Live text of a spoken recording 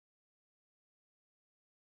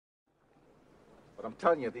But I'm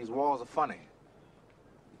telling you, these walls are funny.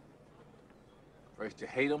 First you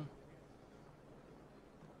hate them,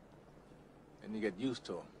 then you get used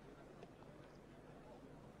to them.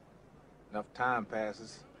 Enough time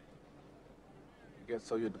passes, you get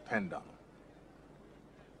so you depend on them.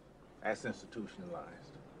 That's institutionalized.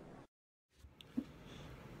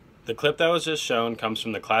 The clip that was just shown comes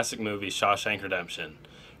from the classic movie Shawshank Redemption.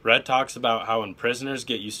 Red talks about how when prisoners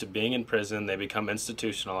get used to being in prison, they become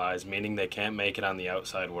institutionalized, meaning they can't make it on the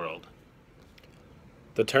outside world.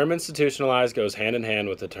 The term institutionalized goes hand in hand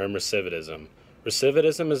with the term recidivism.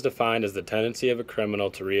 Recidivism is defined as the tendency of a criminal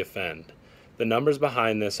to reoffend. The numbers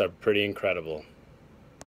behind this are pretty incredible.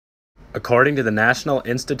 According to the National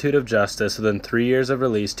Institute of Justice, within 3 years of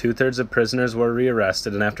release, 2/3 of prisoners were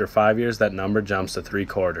rearrested, and after 5 years that number jumps to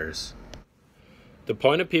 3/4. The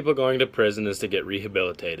point of people going to prison is to get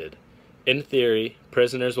rehabilitated. In theory,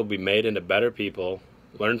 prisoners will be made into better people,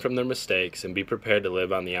 learn from their mistakes, and be prepared to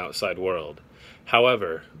live on the outside world.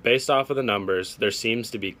 However, based off of the numbers, there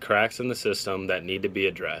seems to be cracks in the system that need to be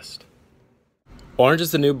addressed. Orange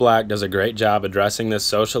is the New Black does a great job addressing this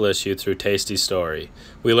social issue through Tasty's story.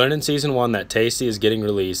 We learn in Season 1 that Tasty is getting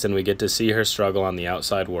released, and we get to see her struggle on the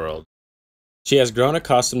outside world. She has grown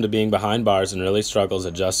accustomed to being behind bars and really struggles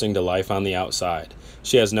adjusting to life on the outside.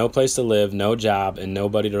 She has no place to live, no job, and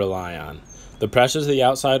nobody to rely on. The pressures of the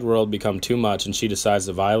outside world become too much, and she decides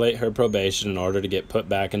to violate her probation in order to get put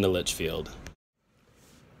back into Litchfield.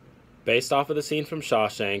 Based off of the scene from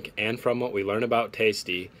Shawshank and from what we learn about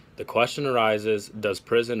Tasty, the question arises, does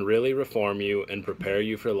prison really reform you and prepare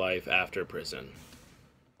you for life after prison?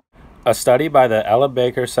 A study by the Ella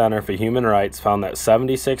Baker Center for Human Rights found that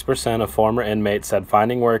 76% of former inmates said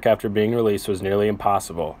finding work after being released was nearly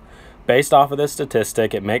impossible. Based off of this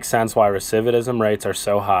statistic, it makes sense why recidivism rates are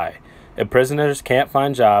so high. If prisoners can't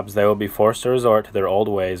find jobs, they will be forced to resort to their old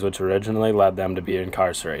ways, which originally led them to be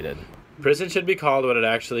incarcerated. Prison should be called what it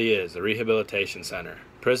actually is, a rehabilitation center.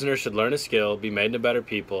 Prisoners should learn a skill, be made into better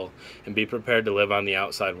people, and be prepared to live on the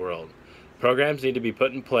outside world. Programs need to be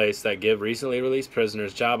put in place that give recently released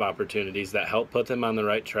prisoners job opportunities that help put them on the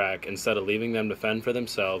right track instead of leaving them to fend for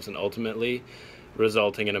themselves and ultimately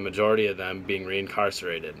resulting in a majority of them being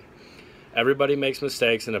reincarcerated. Everybody makes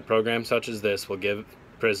mistakes, and a program such as this will give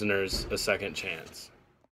prisoners a second chance.